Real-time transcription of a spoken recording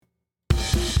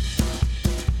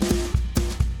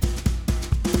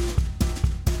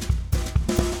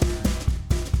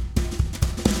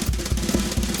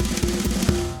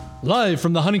Live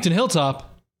from the Huntington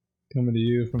Hilltop. Coming to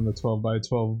you from the 12 by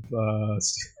 12.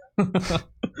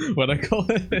 What I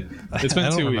call it? It's been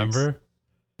 2 weeks. Remember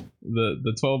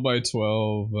the 12 by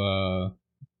 12.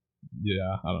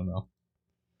 Yeah, I don't know.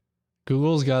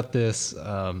 Google's got this.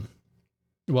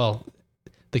 Well,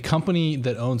 the company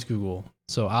that owns Google,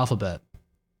 so Alphabet,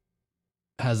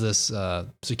 has this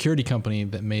security company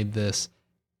that made this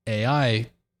AI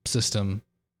system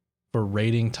for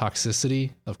rating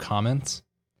toxicity of comments.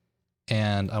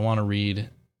 And I want to read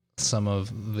some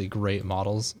of the great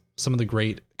models, some of the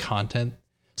great content,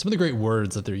 some of the great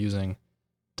words that they're using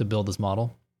to build this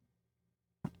model.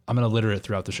 I'm going to litter it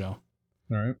throughout the show.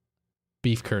 All right.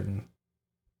 Beef curtain.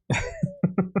 Are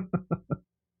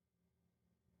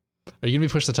you going to be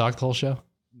pushed to talk the whole show?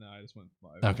 No, I just went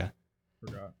live. Okay.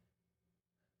 Forgot.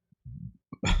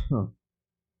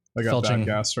 I got bad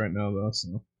gas right now, though.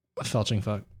 So. Felching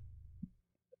fuck.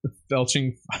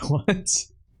 Felching what?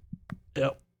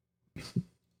 Yep.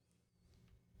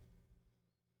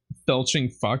 Felching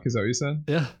fuck, is that what you said?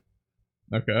 Yeah.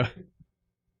 Okay.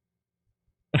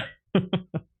 I'm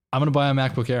going to buy a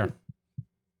MacBook Air.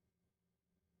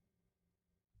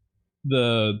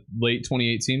 The late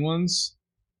 2018 ones?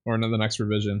 Or the next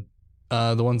revision?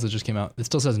 The ones that just came out. It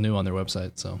still says new on their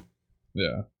website, so.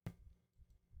 Yeah.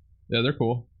 Yeah, they're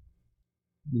cool.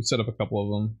 We set up a couple of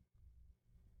them.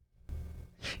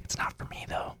 It's not for me,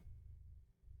 though.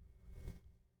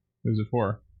 Who's it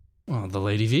for? Well, the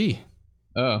Lady V.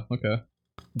 Oh, okay.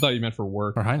 I thought you meant for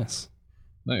work. Her Highness.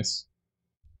 Nice.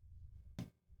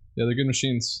 Yeah, they're good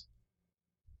machines.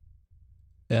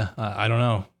 Yeah, I don't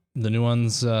know. The new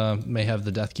ones may have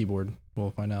the death keyboard. We'll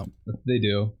find out. They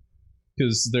do.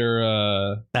 Because they're...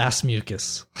 Ass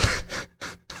mucus.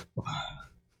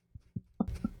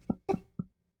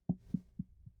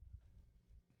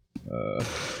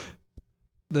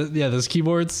 Those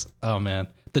keyboards. Oh, man.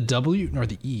 The W or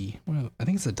the E. I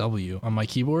think it's the W on my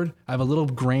keyboard. I have a little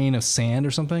grain of sand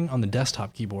or something on the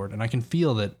desktop keyboard, and I can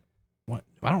feel that. I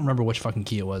don't remember which fucking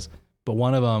key it was, but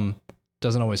one of them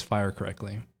doesn't always fire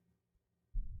correctly.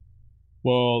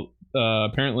 Well,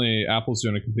 apparently Apple's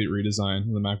doing a complete redesign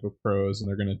of the MacBook Pros, and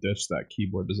they're going to ditch that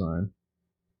keyboard design.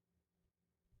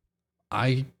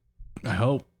 I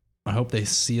hope they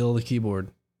seal the keyboard,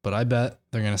 but I bet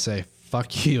they're going to say,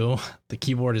 fuck you. The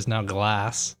keyboard is now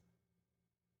glass.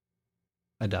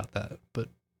 I doubt that, but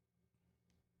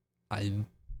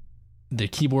the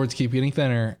keyboards keep getting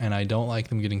thinner, and I don't like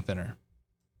them getting thinner.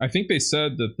 I think they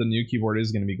said that the new keyboard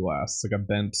is going to be glass.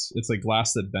 It's like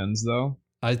glass that bends, though.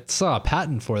 I saw a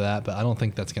patent for that, but I don't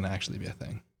think that's going to actually be a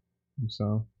thing.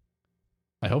 So,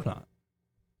 I hope not.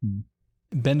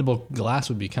 Bendable glass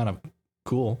would be kind of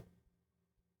cool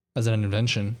as an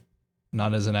invention,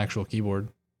 not as an actual keyboard.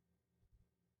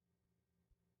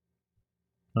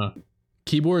 Huh.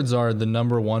 Keyboards are the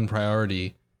number one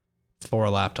priority for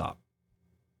a laptop.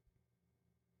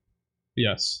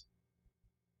 Yes.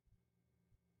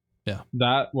 Yeah.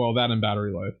 That and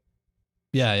battery life.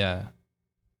 Yeah.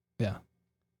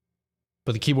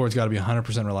 But the keyboard's got to be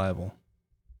 100% reliable.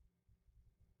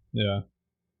 Yeah.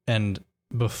 And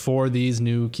before these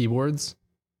new keyboards,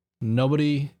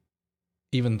 nobody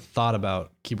even thought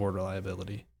about keyboard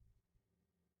reliability.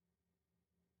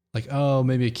 Like, oh,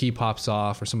 maybe a key pops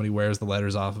off, or somebody wears the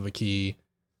letters off of a key,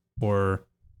 or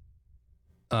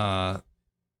they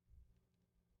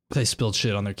spilled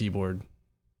shit on their keyboard.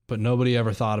 But nobody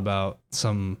ever thought about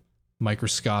some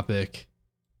microscopic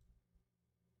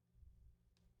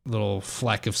little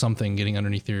fleck of something getting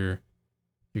underneath your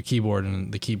keyboard,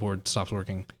 and the keyboard stops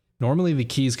working. Normally the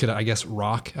keys could, I guess,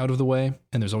 rock out of the way,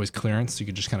 and there's always clearance, so you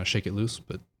could just kind of shake it loose,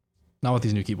 but not with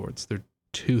these new keyboards. They're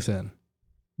too thin.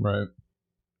 Right.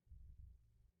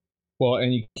 Well,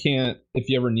 and you can't, if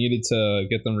you ever needed to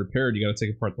get them repaired, you got to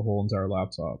take apart the whole entire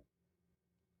laptop.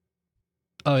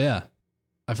 Oh, yeah.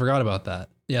 I forgot about that.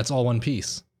 Yeah, it's all one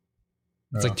piece.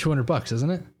 It's like $200, isn't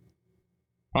it?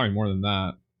 Probably more than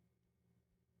that.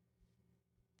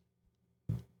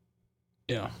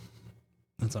 Yeah.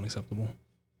 That's unacceptable.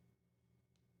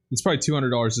 It's probably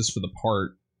 $200 just for the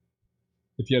part.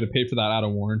 If you had to pay for that out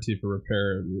of warranty for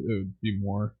repair, it would be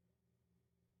more.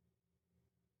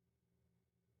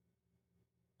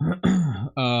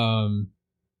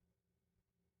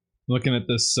 Looking at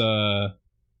this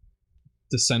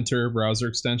Dissenter browser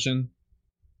extension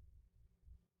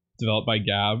developed by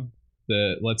Gab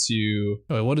that lets you...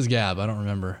 Oh, wait, what is Gab? I don't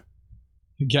remember.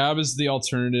 Gab is the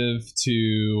alternative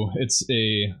to... It's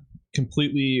a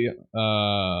completely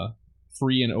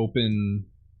free and open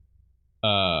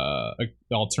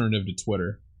alternative to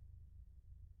Twitter.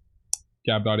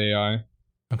 Gab.ai.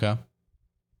 Okay.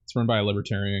 It's run by a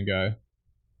libertarian guy.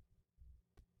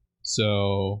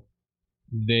 So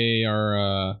they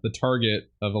are the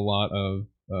target of a lot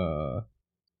of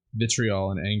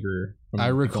vitriol and anger. I people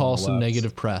on recall the some left.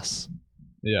 negative press.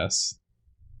 Yes.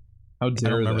 How I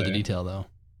dare don't remember they? the detail though.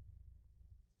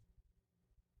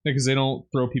 Because they don't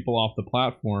throw people off the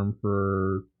platform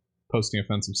for posting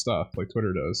offensive stuff like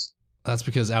Twitter does. That's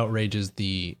because outrage is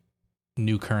the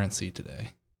new currency today.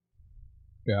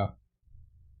 Yeah.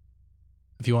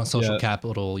 If you want social Yeah.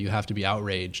 capital, you have to be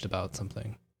outraged about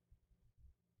something.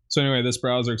 So anyway, this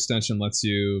browser extension lets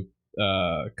you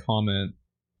comment.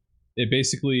 It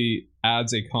basically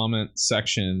adds a comment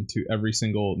section to every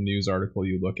single news article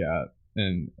you look at,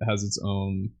 and has its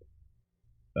own.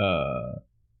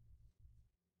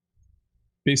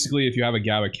 Basically, if you have a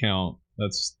Gab account,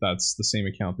 that's the same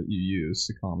account that you use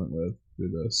to comment with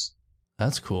through this.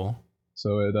 That's cool.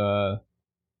 So it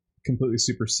completely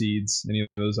supersedes any of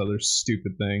those other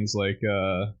stupid things like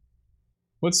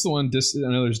what's the one?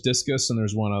 I know there's Discus and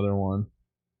there's one other one.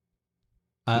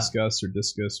 Discuss or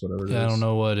Discus, whatever it is. I don't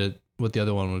know what the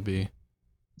other one would be.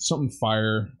 Something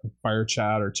fire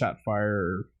chat or chat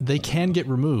fire. They can get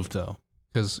removed though,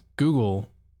 because Google,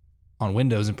 on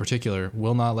Windows in particular,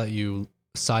 will not let you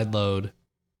sideload,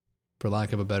 for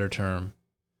lack of a better term,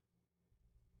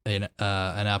 an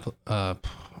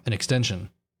extension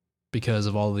because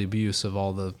of all the abuse of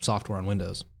all the software on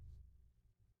Windows.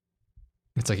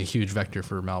 It's like a huge vector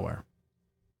for malware.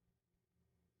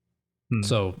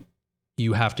 So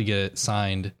you have to get it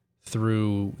signed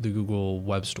through the Google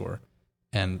Web Store.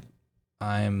 And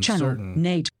I'm certain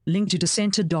Nate, link to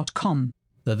dissenter.com.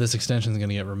 that this extension is going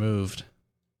to get removed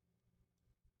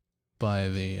by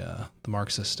the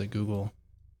Marxists at Google.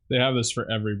 They have this for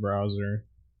every browser.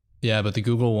 Yeah, but the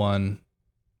Google one,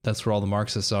 that's where all the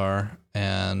Marxists are,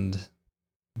 and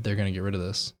they're going to get rid of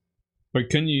this. But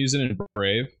couldn't you use it in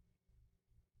Brave?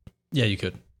 Yeah, you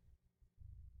could.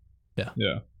 Yeah.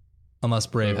 Unless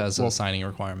Brave has a signing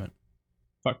requirement.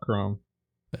 Fuck Chrome.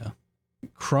 Yeah.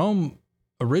 Chrome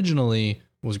originally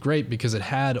was great because it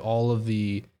had all of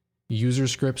the user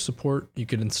script support. You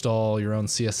could install your own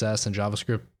CSS and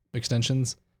JavaScript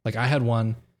extensions. Like I had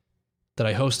one that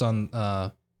I host on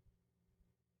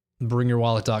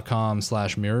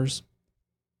bringyourwallet.com/mirrors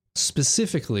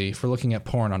specifically for looking at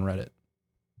porn on Reddit.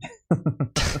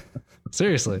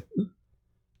 Seriously.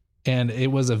 And it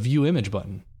was a view image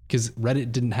button because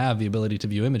Reddit didn't have the ability to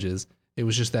view images. It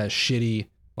was just that shitty,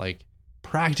 like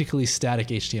practically static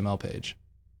HTML page.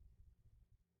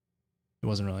 It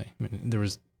wasn't really, I mean, there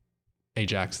was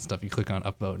Ajax and stuff. You click on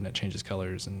upvote and it changes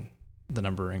colors and the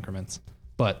number increments.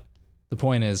 But the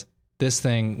point is, this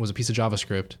thing was a piece of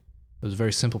JavaScript. It was a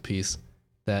very simple piece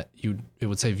that it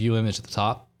would say view image at the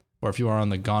top. Or if you are on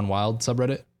the Gone Wild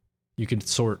subreddit, you could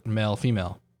sort male,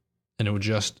 female. And it would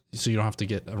just, so you don't have to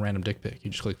get a random dick pic.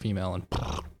 You just click female and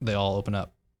they all open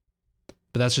up.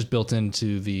 But that's just built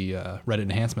into the Reddit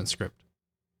enhancement script.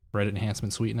 Reddit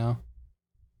enhancement suite now.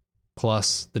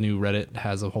 Plus, the new Reddit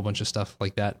has a whole bunch of stuff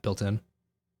like that built in.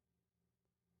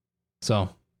 So,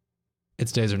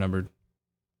 its days are numbered.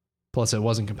 Plus, it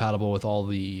wasn't compatible with all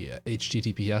the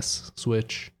HTTPS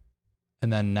switch.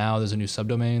 And then now there's a new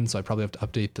subdomain, so I probably have to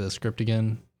update the script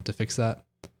again to fix that.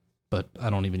 But I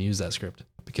don't even use that script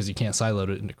because you can't sideload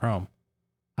it into Chrome.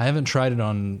 I haven't tried it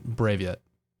on Brave yet.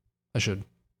 I should.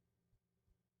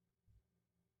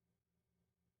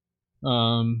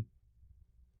 What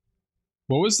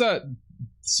was that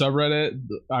subreddit?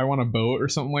 I want a boat or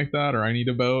something like that, or I need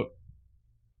a boat.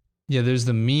 Yeah, there's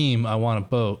the meme, I want a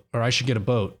boat, or I should get a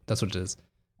boat. That's what it is.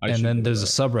 And then there's a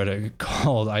subreddit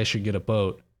called I should get a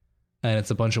boat. And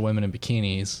it's a bunch of women in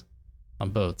bikinis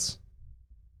on boats.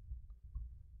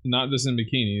 Not just in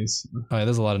bikinis. Oh, yeah,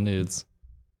 there's a lot of nudes.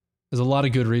 There's a lot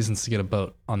of good reasons to get a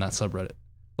boat on that subreddit.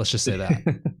 Let's just say that.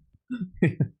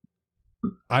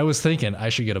 I was thinking I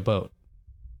should get a boat.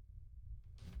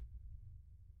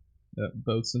 Yeah,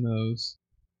 boats and those.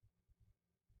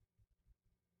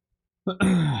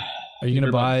 Are you going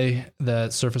to buy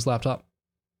that Surface laptop?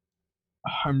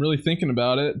 I'm really thinking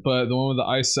about it, but the one with the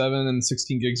i7 and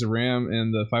 16 gigs of RAM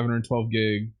and the 512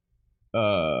 gig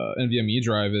NVMe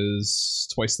drive is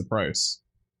twice the price.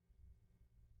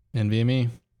 NVMe. You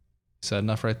said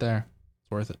enough right there.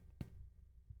 It's worth it.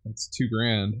 It's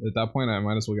 $2,000. At that point, I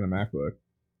might as well get a MacBook.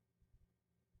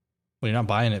 Well, you're not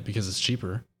buying it because it's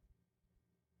cheaper.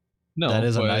 No, that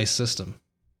is a nice system.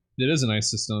 It is a nice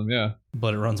system, yeah.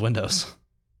 But it runs Windows.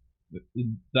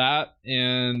 That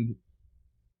and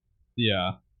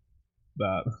yeah,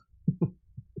 that.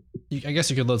 I guess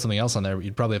you could load something else on there, but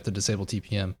you'd probably have to disable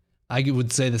TPM. I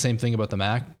would say the same thing about the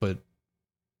Mac, but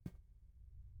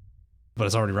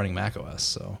it's already running Mac OS,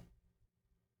 so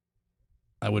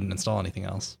I wouldn't install anything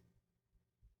else.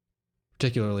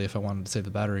 particularly if I wanted to save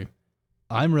the battery.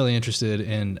 I'm really interested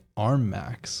in ARM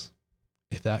Macs.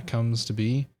 If that comes to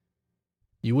be,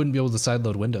 you wouldn't be able to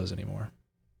sideload Windows anymore.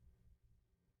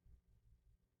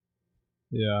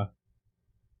 Yeah.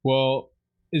 Well,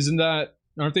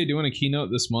 aren't they doing a keynote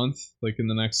this month, like in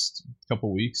the next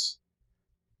couple weeks?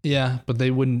 Yeah, but they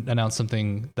wouldn't announce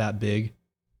something that big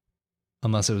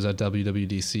unless it was at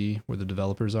WWDC where the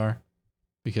developers are,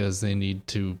 because they need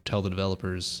to tell the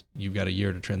developers you've got a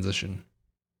year to transition.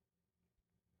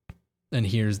 And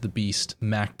here's the beast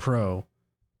Mac Pro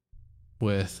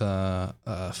with a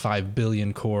 5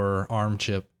 billion core ARM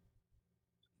chip.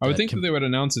 I would think that they would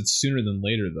announce it sooner than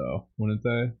later, though, wouldn't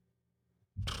they?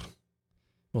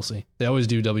 We'll see. They always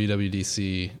do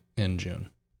WWDC in June.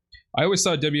 I always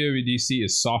thought WWDC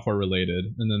is software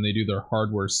related, and then they do their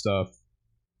hardware stuff.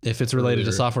 If it's related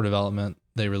to software development,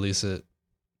 they release it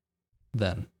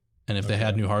then. And if they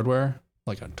had new hardware,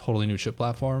 like a totally new chip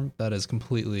platform, that is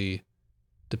completely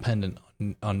dependent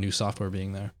on new software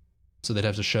being there. So they'd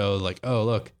have to show like, oh,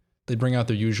 look, they'd bring out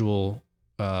their usual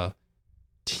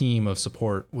team of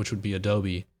support, which would be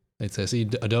Adobe. They'd say, see,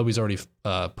 Adobe's already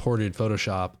ported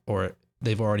Photoshop, or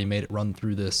they've already made it run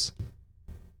through this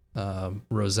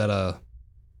Rosetta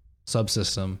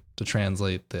subsystem to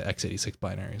translate the x86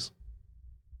 binaries.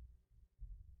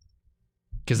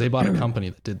 Because they bought a company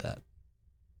that did that.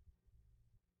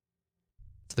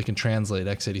 So they can translate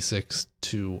x86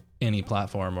 to any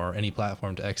platform, or any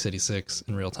platform to x86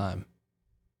 in real time.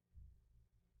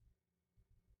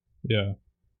 Yeah.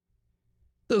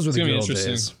 Those were the good old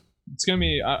days. It's going to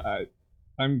be...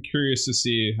 I'm curious to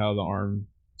see how the ARM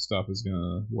stuff is going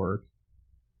to work.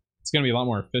 It's going to be a lot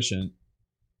more efficient.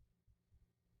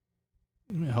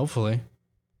 Yeah, hopefully.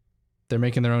 They're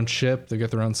making their own chip. They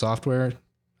got their own software.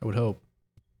 I would hope.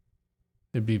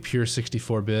 It'd be pure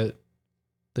 64-bit.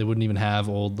 They wouldn't even have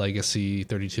old legacy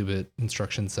 32-bit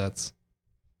instruction sets.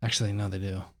 Actually, no, they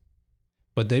do.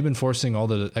 But they've been forcing all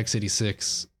the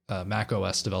x86 Mac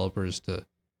OS developers to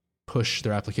push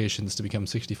their applications to become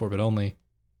 64-bit only,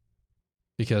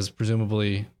 because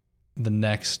presumably the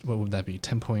next, what would that be,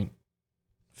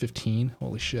 10.15?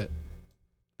 Holy shit.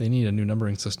 They need a new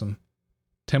numbering system.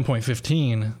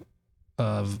 10.15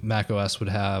 of Mac OS would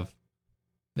have,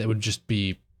 that would just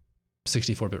be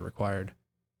 64-bit required.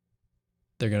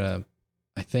 They're going to,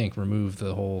 I think, remove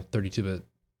the whole 32-bit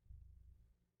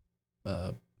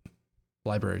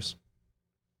libraries.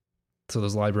 So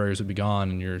those libraries would be gone,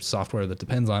 and your software that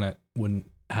depends on it wouldn't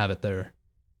have it there.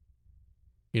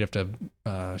 You'd have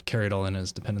to carry it all in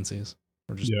as dependencies,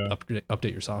 or just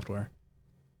update your software.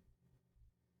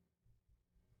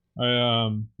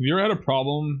 Have you ever had a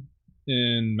problem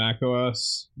in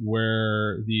macOS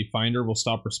where the Finder will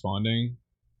stop responding?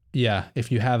 Yeah,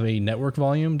 if you have a network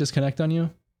volume disconnect on you,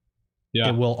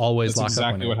 it will always lock up. That's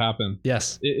exactly what happened.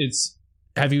 Yes. It's.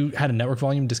 Have you had a network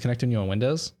volume disconnect on you on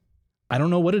Windows? I don't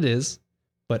know what it is,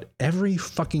 but every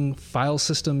fucking file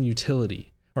system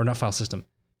utility, or not file system,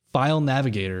 file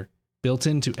navigator built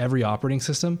into every operating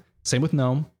system, same with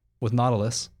GNOME, with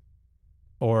Nautilus,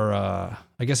 or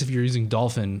I guess if you're using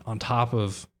Dolphin on top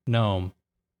of GNOME,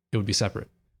 it would be separate.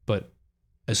 But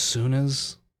as soon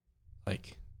as,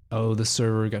 like, oh, this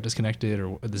server got disconnected,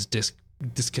 or this disk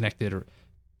disconnected, or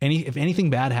if anything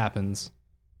bad happens,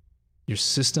 your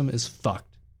system is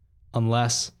fucked,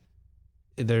 unless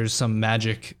there's some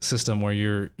magic system where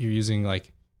you're using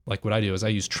like what I do is I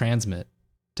use Transmit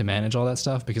to manage all that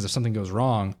stuff, because if something goes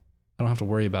wrong, I don't have to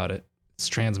worry about it. It's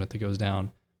Transmit that goes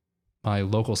down. My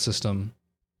local system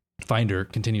Finder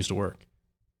continues to work.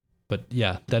 But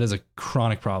yeah, that is a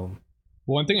chronic problem.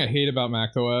 One thing I hate about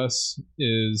macOS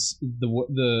is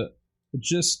the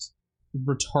just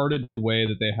retarded way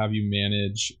that they have you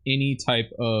manage any type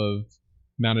of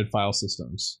mounted file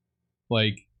systems.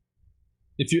 Like,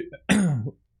 if you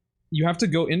you have to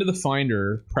go into the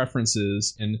Finder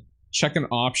preferences and check an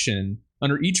option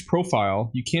under each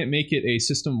profile. You can't make it a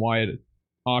system-wide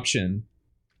option.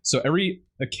 So every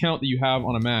account that you have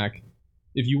on a Mac,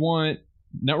 if you want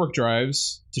network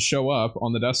drives to show up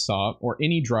on the desktop, or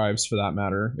any drives for that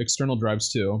matter, external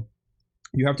drives too,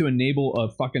 you have to enable a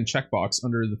fucking checkbox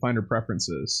under the Finder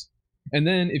preferences. And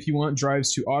then if you want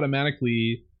drives to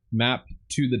automatically map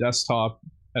to the desktop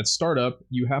at startup,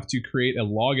 you have to create a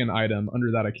login item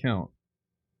under that account.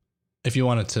 If you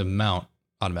want it to mount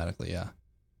automatically, yeah.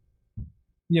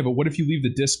 Yeah, but what if you leave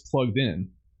the disk plugged in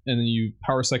and then you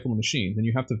power cycle the machine? Then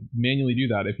you have to manually do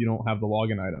that if you don't have the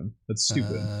login item. That's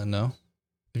stupid. No.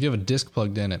 If you have a disk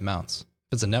plugged in, it mounts.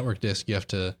 If it's a network disk, you have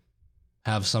to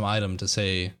have some item to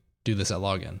say, do this at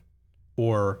login.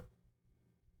 Or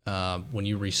when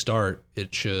you restart,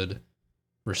 it should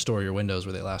restore your windows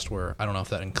where they last were. I don't know if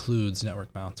that includes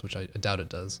network mounts, which I doubt it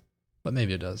does, but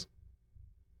maybe it does.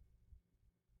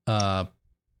 And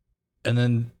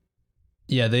then,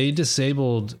 yeah, they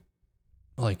disabled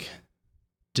like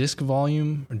disk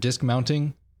volume or disk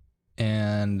mounting.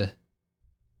 And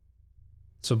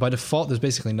so by default, there's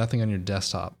basically nothing on your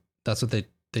desktop. That's what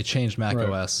they changed Mac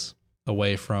OS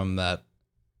away from that,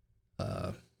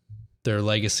 their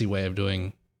legacy way of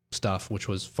doing stuff, which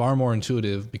was far more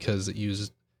intuitive because it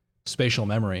used spatial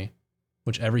memory,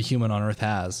 which every human on Earth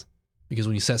has. Because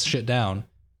when you set shit down,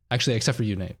 actually, except for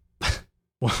you, Nate,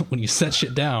 when you set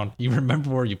shit down, you remember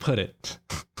where you put it.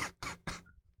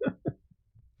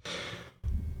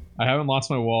 I haven't lost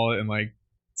my wallet in like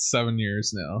 7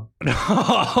 years now.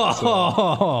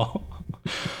 So.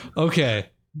 Okay.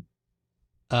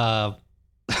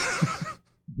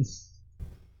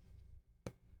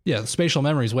 Yeah, spatial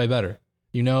memory is way better.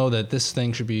 You know that this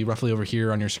thing should be roughly over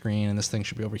here on your screen, and this thing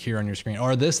should be over here on your screen,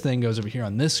 or this thing goes over here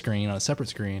on this screen on a separate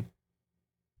screen.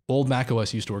 Old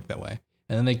macOS used to work that way,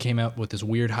 and then they came out with this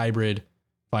weird hybrid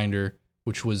finder,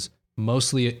 which was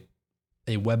mostly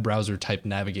a web browser type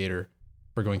navigator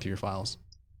for going through your files.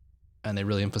 And they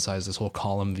really emphasized this whole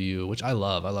column view, which I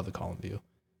love. I love the column view,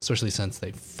 especially since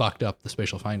they fucked up the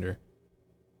spatial finder.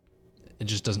 It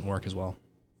just doesn't work as well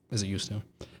as it used to.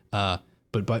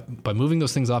 But by moving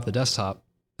those things off the desktop,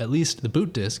 at least the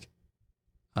boot disk,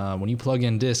 when you plug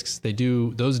in disks,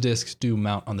 those disks do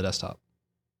mount on the desktop,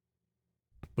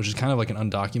 which is kind of like an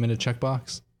undocumented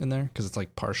checkbox in there because it's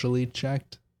like partially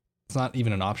checked. It's not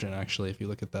even an option actually. If you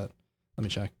look at that, let me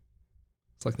check.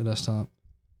 Select the desktop.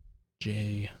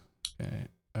 J. Okay.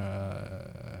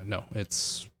 No,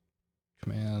 it's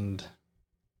command.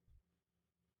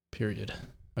 Period.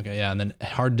 Okay, yeah, and then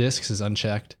hard disks is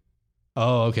unchecked.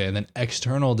 Oh, okay, and then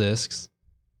external disks.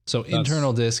 So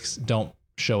internal disks don't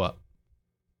show up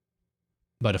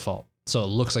by default. So it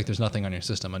looks like there's nothing on your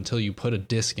system until you put a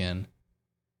disk in.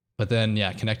 But then,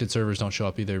 yeah, connected servers don't show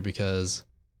up either because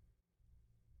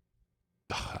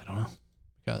I don't know.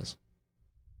 Because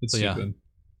it's stupid.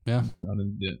 Yeah.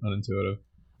 Unintuitive.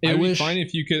 It would be fine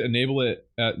if you could enable it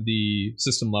at the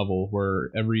system level where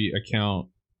every account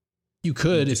you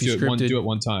could if you do it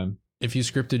one time. If you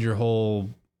scripted your whole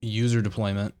user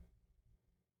deployment.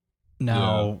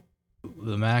 Now,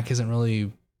 the Mac isn't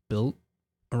really built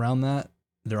around that.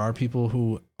 There are people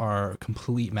who are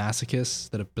complete masochists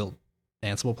that have built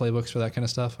Ansible playbooks for that kind of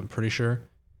stuff, I'm pretty sure.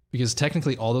 Because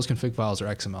technically all those config files are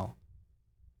XML.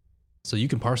 So you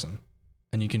can parse them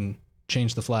and you can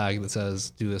change the flag that says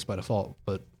do this by default,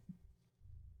 but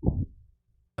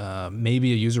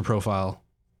maybe a user profile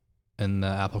in the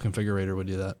Apple configurator would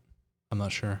do that. I'm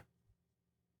not sure.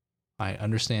 I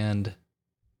understand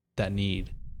that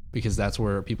need because that's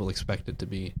where people expect it to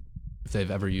be if they've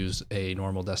ever used a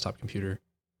normal desktop computer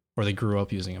or they grew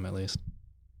up using them at least.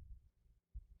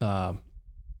 But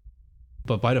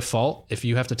by default, if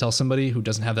you have to tell somebody who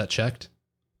doesn't have that checked,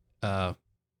 I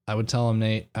would tell them,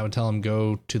 Nate,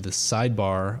 go to the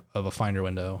sidebar of a Finder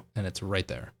window and it's right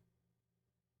there.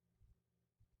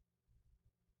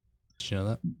 Did you know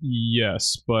that?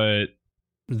 Yes, but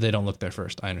they don't look there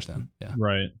first. I understand. Yeah.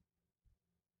 Right.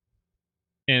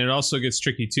 And it also gets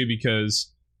tricky too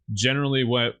because generally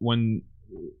when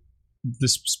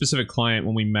this specific client,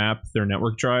 when we map their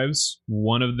network drives,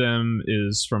 one of them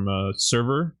is from a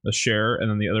server, a share, and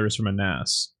then the other is from a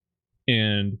NAS.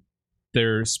 And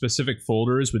there are specific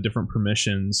folders with different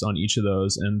permissions on each of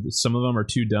those. And some of them are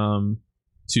too dumb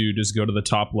to just go to the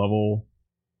top level.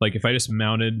 Like if I just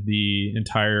mounted the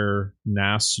entire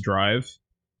NAS drive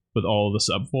with all the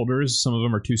subfolders, some of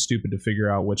them are too stupid to figure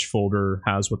out which folder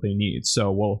has what they need.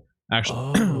 So we'll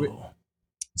actually,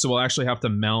 we'll actually have to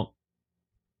mount.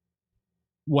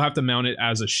 We'll have to mount it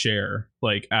as a share,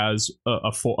 like as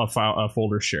a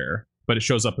folder share, but it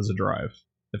shows up as a drive.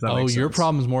 If that makes sense. Your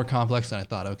problem is more complex than I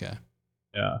thought. Okay.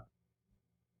 Yeah.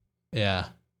 Yeah.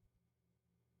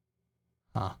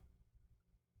 Huh.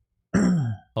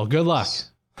 Well, good luck.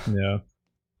 Yeah.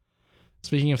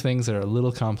 Speaking of things that are a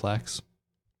little complex,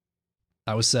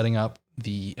 I was setting up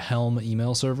the Helm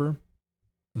email server,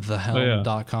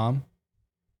 thehelm.com.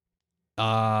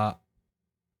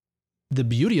 The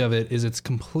beauty of it is it's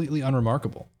completely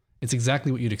unremarkable. It's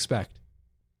exactly what you'd expect.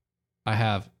 I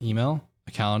have email,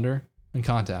 a calendar, and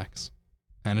contacts,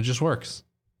 and it just works.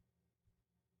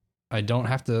 I don't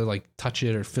have to like touch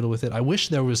it or fiddle with it. I wish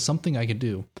there was something I could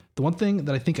do. The one thing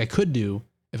that I think I could do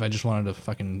if I just wanted to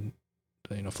fucking,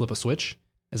 flip a switch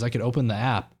is I could open the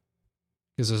app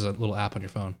because there's a little app on your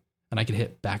phone and I could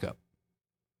hit backup.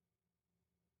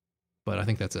 But I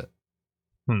think that's it.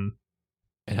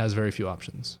 It has very few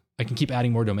options. I can keep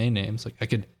adding more domain names. Like I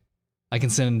could I can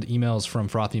send emails from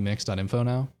frothymix.info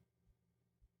now.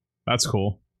 That's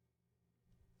cool.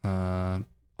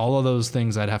 All of those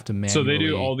things I'd have to manually. So they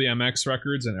do all the MX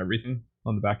records and everything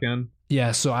on the back end?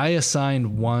 Yeah, so I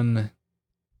assigned one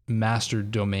master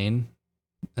domain,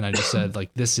 and I just said,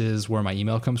 like, this is where my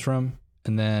email comes from.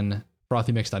 And then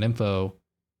frothymix.info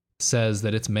says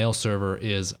that its mail server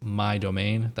is my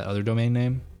domain, that other domain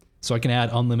name. So I can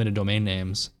add unlimited domain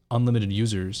names, unlimited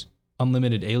users,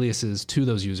 unlimited aliases to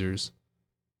those users.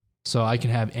 So I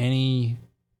can have any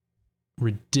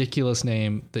ridiculous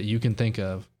name that you can think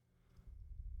of.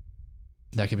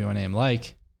 That could be my name,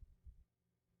 like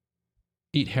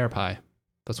eat hair pie.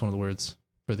 That's one of the words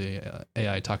for the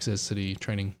AI toxicity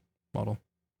training model.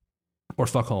 Or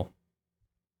fuckhole.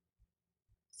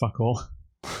 Fuckhole.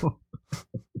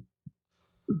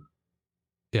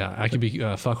 Yeah, I could be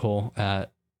fuckhole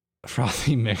at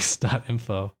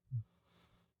frothymix.info.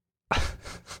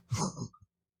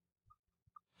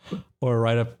 Or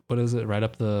right up, what is it? Right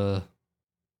up the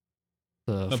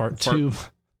fart tube.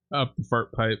 Up the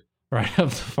fart pipe. Right up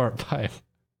the fart pipe.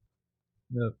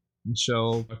 Yep.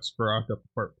 Michelle Barack up the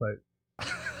fart pipe.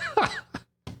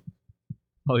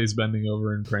 While he's bending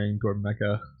over and praying toward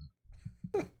Mecca.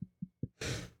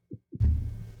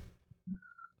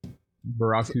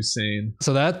 Barack Hussein.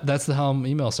 So that's the Helm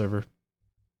email server.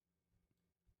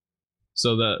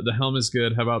 So the Helm is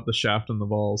good. How about the shaft and the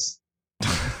balls?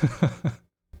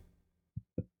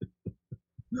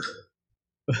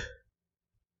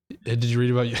 Did you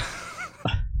read about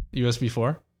USB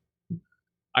 4?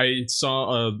 I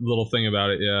saw a little thing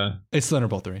about it, yeah. It's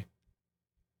Thunderbolt 3.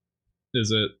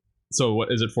 Is it? So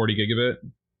what is it, 40 gigabit?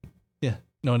 Yeah.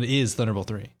 No, it is Thunderbolt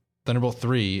 3. Thunderbolt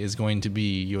 3 is going to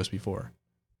be USB 4.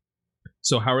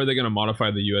 So how are they going to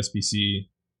modify the USB-C?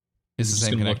 It's the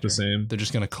same connector. Look the same. They're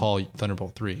just going to call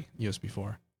Thunderbolt 3 USB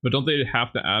 4. But don't they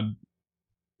have to add...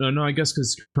 No, I guess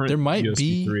because current there might USB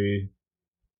be 3...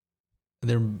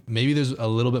 Maybe there's a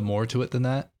little bit more to it than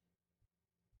that.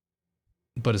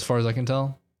 But as far as I can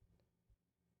tell,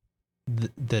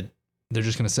 that they're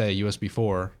just going to say USB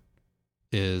 4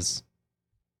 is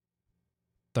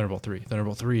Thunderbolt 3.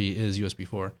 Thunderbolt 3 is USB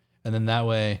 4. And then that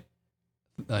way,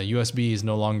 USB is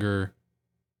no longer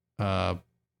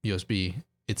USB.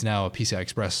 It's now a PCI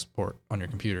Express port on your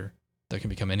computer that can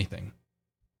become anything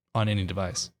on any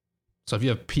device. So if you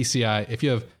have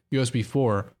USB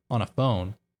 4 on a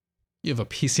phone, you have a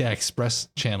PCI Express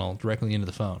channel directly into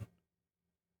the phone.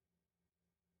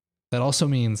 That also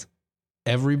means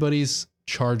everybody's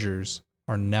chargers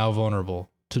are now vulnerable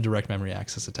to direct memory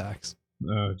access attacks.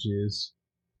 Oh, jeez.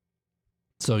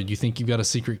 So you think you've got a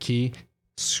secret key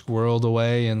squirreled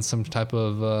away in some type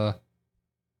of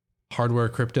hardware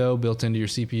crypto built into your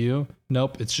CPU?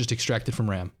 Nope, it's just extracted from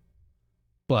RAM.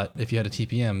 But if you had a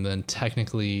TPM, then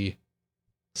technically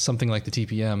something like the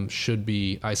TPM should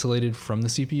be isolated from the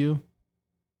CPU.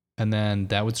 And then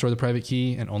that would store the private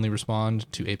key and only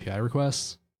respond to API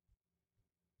requests.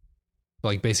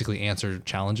 Like basically answer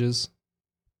challenges.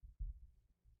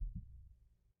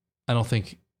 I don't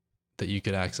think that you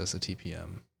could access a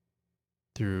TPM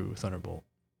through Thunderbolt.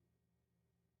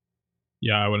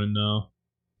 Yeah, I wouldn't know.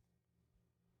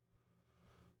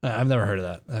 I've never heard of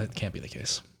that. That can't be the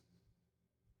case.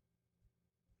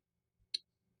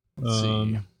 Let's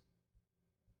see.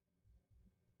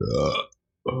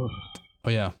 Oh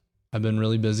yeah, I've been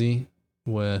really busy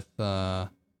with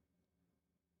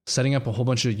setting up a whole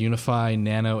bunch of Unify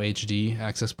Nano HD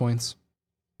access points,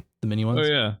 the mini ones.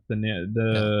 Oh yeah,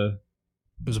 It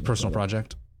was a personal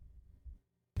project.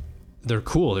 They're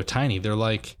cool. They're tiny. They're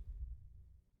like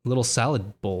little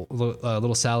salad bowl,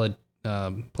 little salad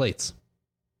plates.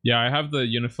 Yeah, I have the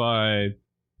Unify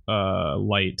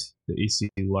Lite, the AC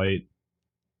Lite.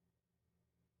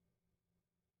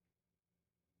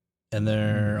 And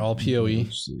they're all PoE.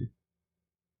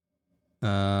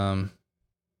 And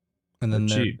then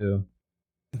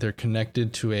they're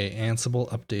connected to a Ansible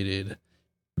updated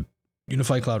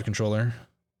Unify Cloud controller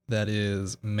that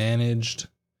is managed.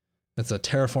 It's a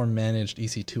Terraform managed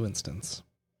EC2 instance.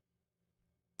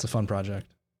 It's a fun project.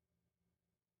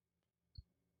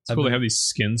 It's cool they have these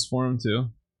skins for them too.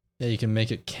 Yeah, you can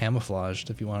make it camouflaged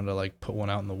if you wanted to like put one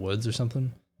out in the woods or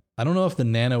something. I don't know if the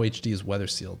Nano HD is weather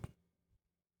sealed.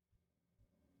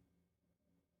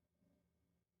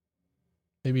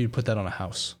 Maybe you'd put that on a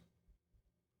house.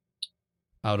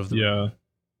 Out of the room.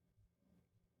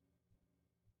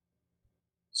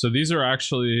 So these are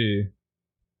actually...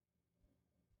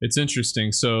 It's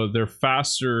interesting. So they're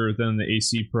faster than the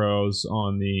AC Pros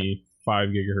on the 5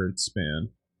 gigahertz span,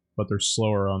 but they're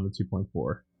slower on the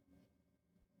 2.4.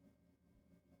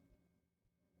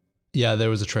 Yeah, there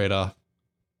was a trade-off.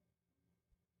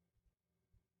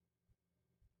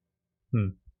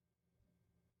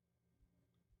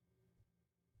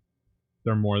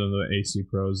 They're more than the AC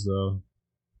Pros though.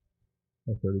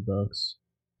 At $30.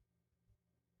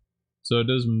 So it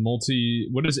does multi.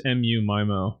 What is MU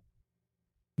MIMO?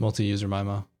 Multi-user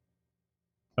MIMO,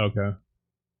 Okay.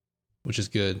 which is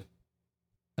good.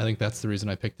 I think that's the reason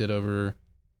I picked it over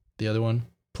the other one.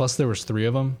 Plus, there was 3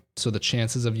 of them, so the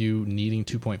chances of you needing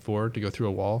 2.4 to go through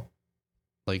a wall,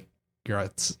 like you're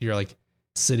like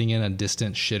sitting in a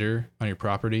distant shitter on your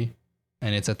property,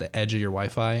 and it's at the edge of your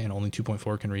Wi-Fi, and only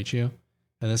 2.4 can reach you.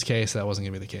 In this case, that wasn't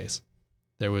gonna be the case.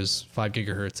 There was 5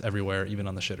 gigahertz everywhere, even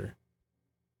on the shitter.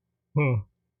 Huh.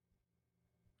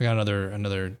 I got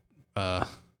another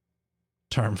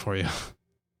term for you.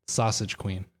 Sausage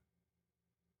queen.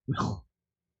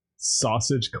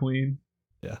 Sausage queen.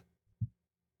 Yeah.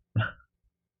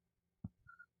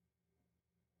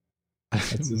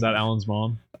 Is that Alan's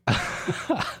mom?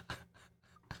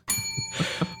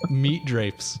 Meat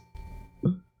drapes.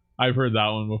 I've heard that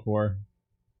one before.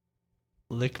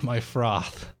 Lick my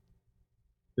froth.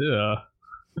 Yeah.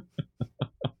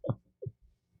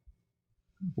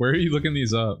 Where are you looking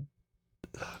these up?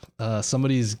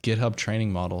 Somebody's GitHub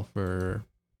training model for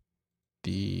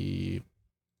the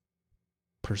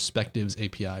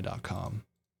perspectivesapi.com.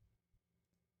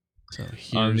 So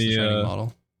here's the training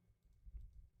model.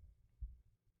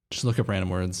 Just look up random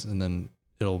words and then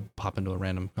it'll pop into a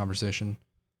random conversation.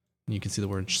 And you can see the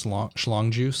word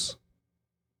schlong juice.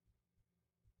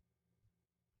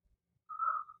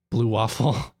 Blue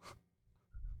waffle.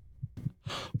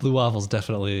 Blue waffle's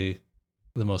definitely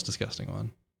the most disgusting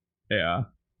one. Yeah.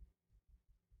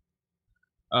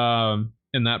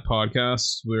 In that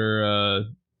podcast where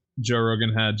Joe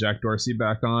Rogan had Jack Dorsey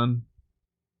back on.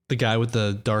 The guy with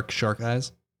the dark shark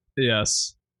eyes?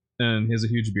 Yes. And he has a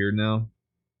huge beard now.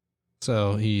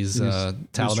 So he's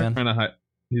Taliban?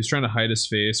 He was trying to hide his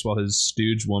face while his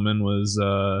stooge woman was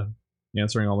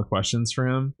answering all the questions for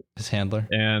him. His handler?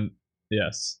 And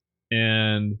yes.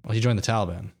 And well, he joined the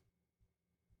Taliban.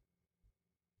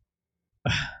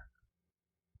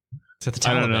 It's got the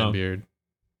Taliban beard.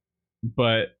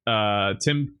 But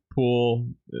Tim Pool,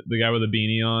 the guy with a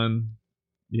beanie on,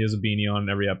 he has a beanie on in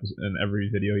every episode, in every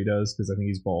video he does because I think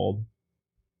he's bald.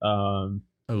 Oh,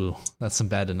 that's some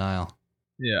bad denial.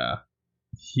 Yeah,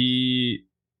 he's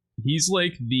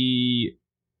like the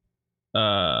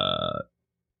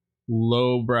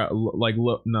lowbrow, like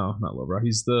no, not lowbrow.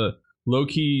 He's the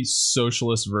low-key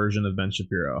socialist version of Ben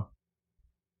Shapiro.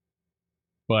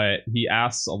 But he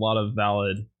asks a lot of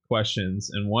valid questions,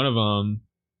 and one of them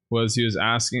was he was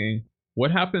asking,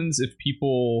 what happens if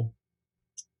people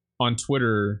on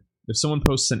Twitter, if someone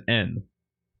posts an N,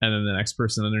 and then the next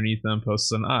person underneath them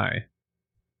posts an I,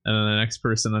 and then the next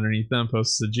person underneath them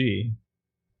posts a G,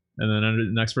 and then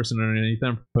the next person underneath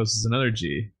them posts another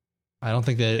G. I don't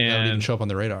think that would even show up on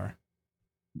the radar.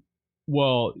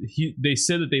 Well, they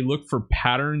said that they look for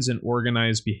patterns in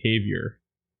organized behavior.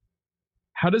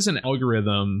 How does an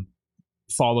algorithm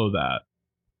follow that?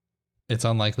 It's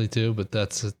unlikely to, but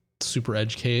that's a super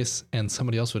edge case, and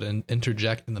somebody else would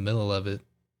interject in the middle of it.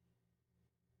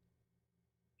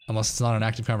 Unless it's not an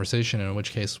active conversation, in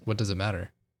which case, what does it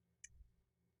matter?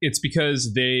 It's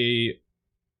because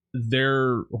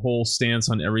their whole stance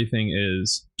on everything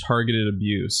is targeted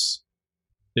abuse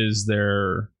is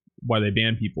why they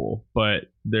ban people.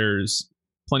 But there's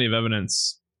plenty of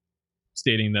evidence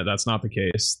stating that that's not the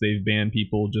case. They've banned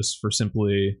people just for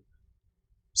simply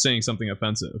saying something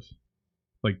offensive,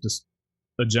 like just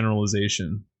a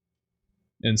generalization.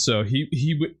 And so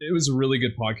it was a really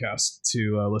good podcast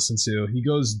to listen to. He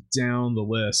goes down the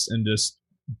list and just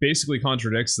basically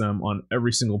contradicts them on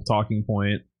every single talking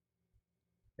point.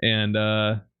 And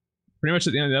pretty much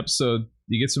at the end of the episode,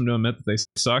 he gets them to admit that they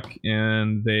suck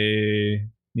and they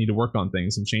need to work on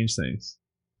things and change things.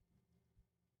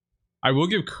 I will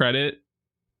give credit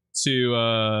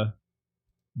to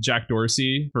Jack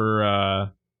Dorsey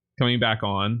for coming back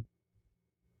on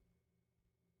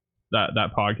that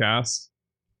podcast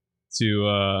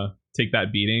to take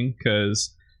that beating,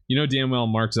 because you know damn well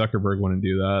Mark Zuckerberg wouldn't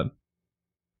do that.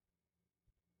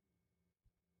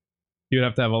 He would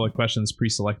have to have all the questions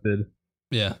pre-selected.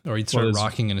 Yeah, or he'd start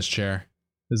rocking in his chair.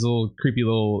 His little creepy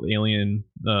little alien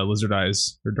lizard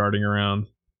eyes are darting around.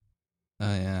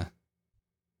 Oh yeah.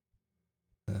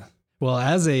 Well,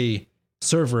 as a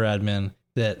server admin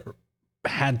that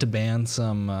had to ban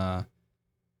some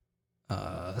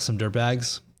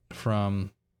dirtbags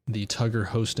from the Tugger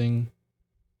hosting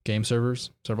game servers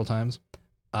several times,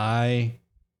 I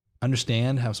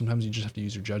understand how sometimes you just have to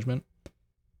use your judgment.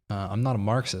 I'm not a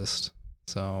Marxist,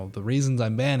 so the reasons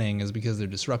I'm banning is because they're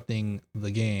disrupting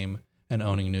the game and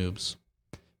owning noobs.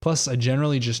 Plus, I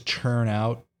generally just churn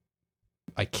out.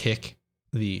 I kick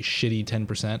the shitty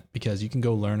 10% because you can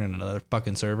go learn in another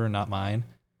fucking server, not mine.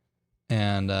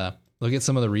 And look at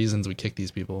some of the reasons we kick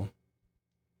these people.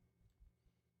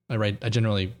 I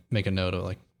generally make a note of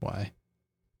like why.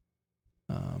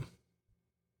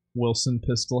 Wilson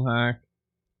pistol hack.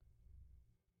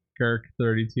 Kirk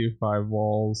 32 5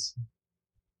 walls.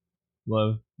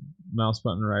 Love mouse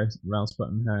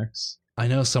button hacks. I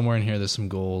know somewhere in here there's some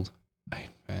gold. I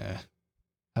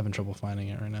having trouble finding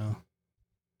it right now.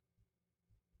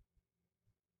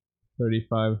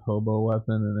 35 hobo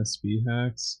weapon and a speed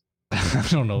hacks. I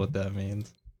don't know what that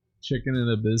means. Chicken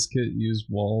and a biscuit used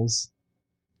walls.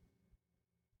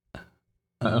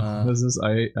 What is this?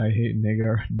 I hate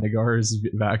Nagar's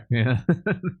back ban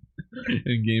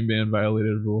and game ban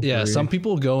violated rule. Yeah, 3. some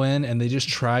people go in and they just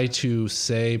try to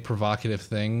say provocative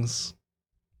things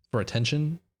for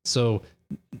attention. So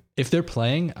if they're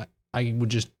playing, I would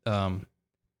just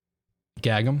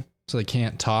gag them so they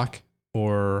can't talk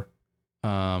or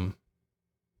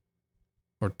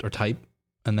type,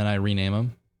 and then I rename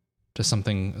them to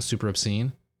something super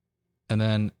obscene, and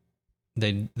then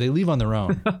they leave on their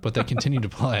own, but they continue to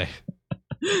play.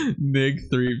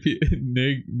 Negrithio.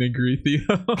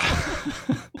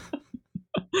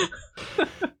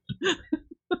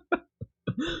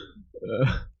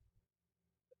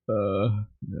 Yeah.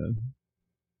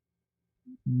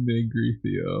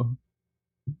 Negrithio.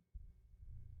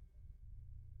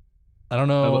 I don't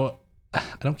know. I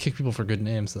don't kick people for good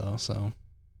names though. So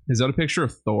is that a picture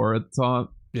of Thor at the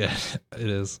top? Yeah, it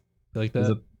is. You like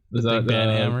that? Is that big ban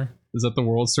hammer? Is that the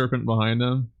world serpent behind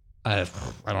him? I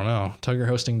don't know.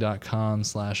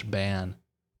 Tuggerhosting.com/ban.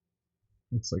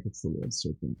 Looks like it's the world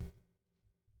serpent.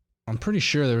 I'm pretty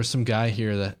sure there was some guy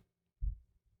here that.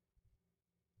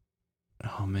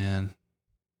 Oh man,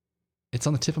 it's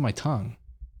on the tip of my tongue.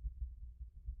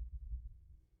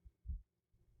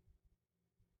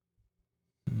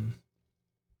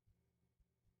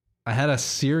 I had a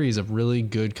series of really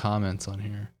good comments on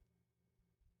here.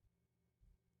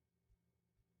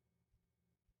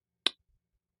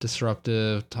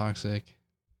 Disruptive, toxic.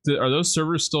 Are those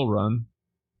servers still run?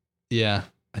 Yeah,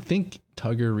 I think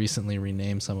Tugger recently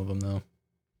renamed some of them though,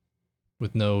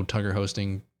 with no Tugger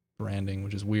hosting branding,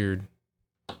 which is weird.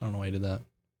 I don't know why he did that,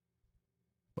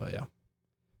 but yeah.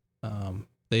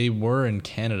 They were in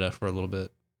Canada for a little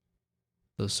bit.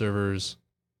 Those servers,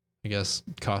 I guess,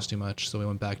 cost too much, so we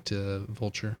went back to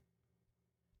Vulture,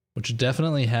 which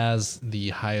definitely has the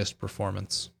highest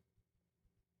performance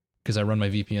because I run my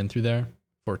VPN through there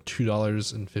for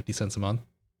 $2.50 a month.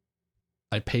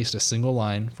 I paste a single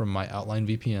line from my outline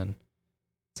VPN.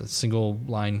 It's a single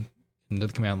line into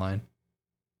the command line.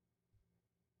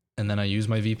 And then I use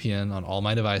my VPN on all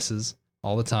my devices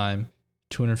all the time,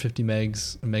 250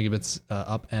 megabits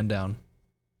up and down,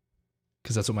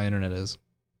 because that's what my internet is.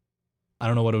 I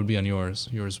don't know what it would be on yours.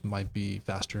 Yours might be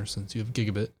faster since you have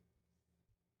gigabit.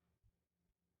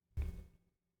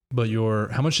 But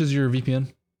how much is your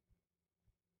VPN?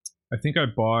 I think I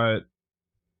bought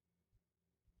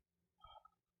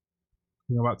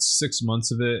about 6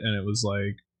 months of it, and it was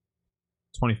like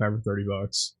 25 or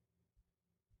 $30.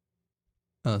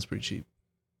 Oh, that's pretty cheap.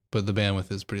 But the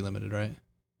bandwidth is pretty limited, right?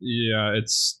 Yeah,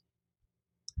 it's...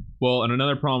 Well, and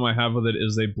another problem I have with it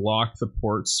is they block the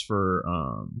ports for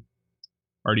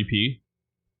RDP.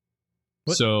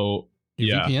 What? So, Your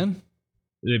yeah. VPN?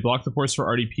 They block the ports for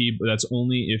RDP, but that's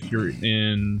only if you're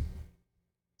in...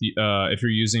 if you're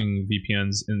using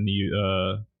VPNs in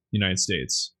the United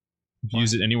States. If you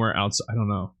use it anywhere else, I don't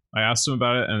know. I asked them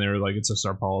about it, and they were like, "It's just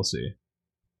our policy."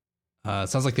 It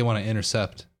sounds like they want to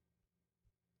intercept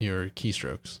your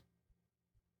keystrokes.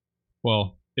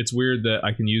 Well, it's weird that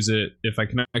I can use it if I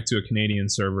connect to a Canadian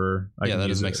server. Yeah, that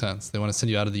doesn't make sense. They want to send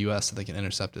you out of the US so they can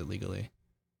intercept it legally.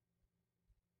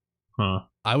 Huh.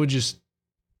 I would just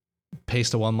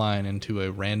paste a one line into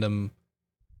a random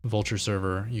Vulture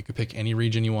server. You could pick any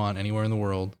region you want, anywhere in the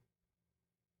world.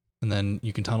 And then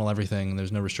you can tunnel everything, and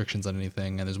there's no restrictions on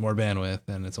anything, and there's more bandwidth,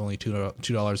 and it's only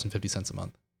 $2.50 a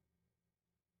month.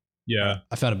 Yeah.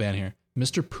 I found a ban here.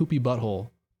 Mr. Poopy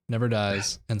Butthole never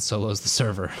dies and solos the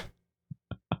server.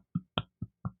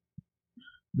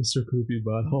 Mr. Poopy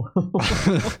Butthole.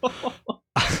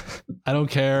 I don't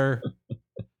care.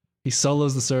 He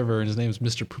solos the server, and his name is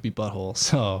Mr. Poopy Butthole,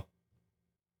 so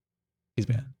he's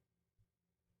banned.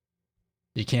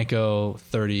 You can't go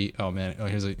 30. Oh, man. Oh,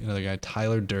 here's another guy.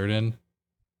 Tyler Durden.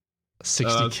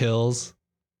 60 kills.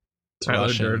 Tyler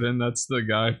Russian. Durden, that's the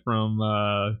guy from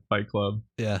Fight Club.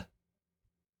 Yeah.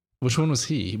 Which one was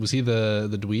he? Was he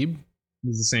the dweeb?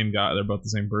 He's the same guy. They're both the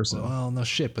same person. Well, no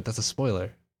shit, but that's a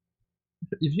spoiler.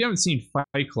 if you haven't seen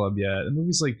Fight Club yet, the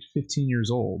movie's like 15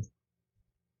 years old.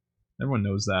 Everyone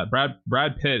knows that.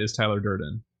 Brad Pitt is Tyler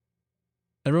Durden.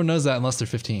 Everyone knows that unless they're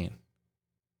 15.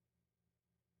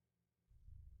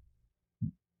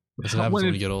 That's what happens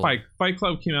when you get old. Fight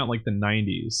Club came out in like the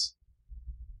 90s.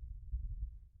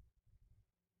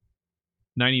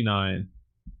 99.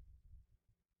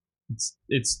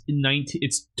 It's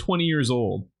 20 years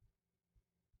old.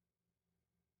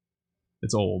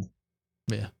 It's old.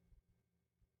 Yeah.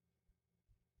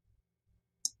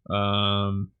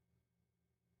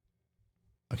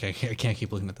 Okay, I can't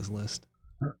keep looking at this list.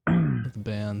 The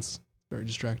bands, very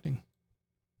distracting.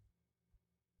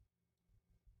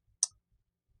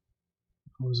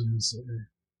 What was I going to say?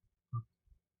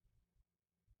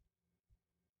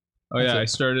 Oh yeah, I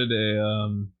started a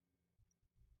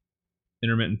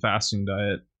intermittent fasting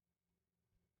diet.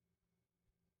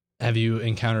 Have you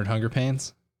encountered hunger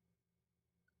pains?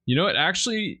 You know, it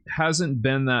actually hasn't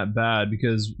been that bad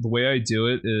because the way I do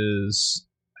it is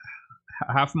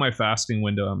half of my fasting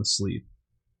window I'm asleep.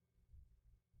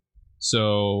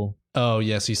 So... Oh,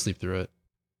 yes, you sleep through it.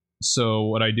 So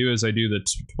what I do is I do the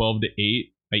 12 to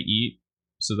 8, I eat.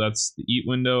 So that's the eat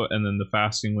window, and then the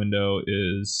fasting window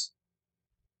is...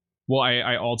 Well,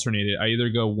 I alternate it. I either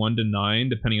go 1 to 9,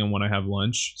 depending on when I have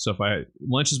lunch. So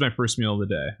lunch is my first meal of the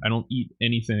day. I don't eat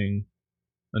anything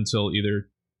until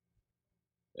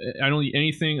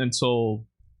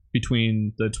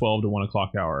between the 12 to 1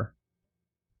 o'clock hour.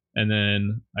 And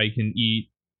then I can eat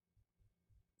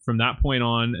from that point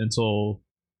on until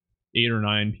 8 or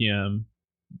 9 p.m.,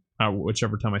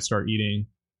 whichever time I start eating.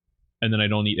 And then I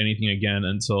don't eat anything again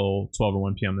until 12 or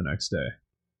 1 p.m. the next day.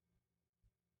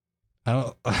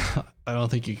 I don't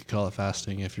think you could call it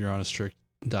fasting if you're on a strict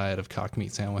diet of cocked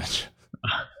meat sandwich.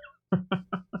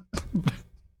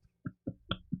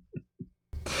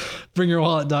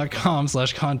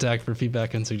 BringYourWallet.com/contact for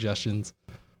feedback and suggestions.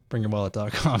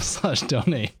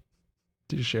 BringYourWallet.com/donate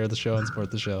to share the show and support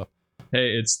the show.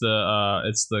 Hey, it's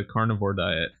the carnivore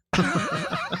diet.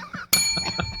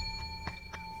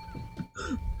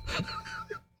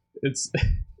 It's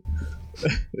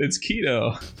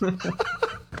keto.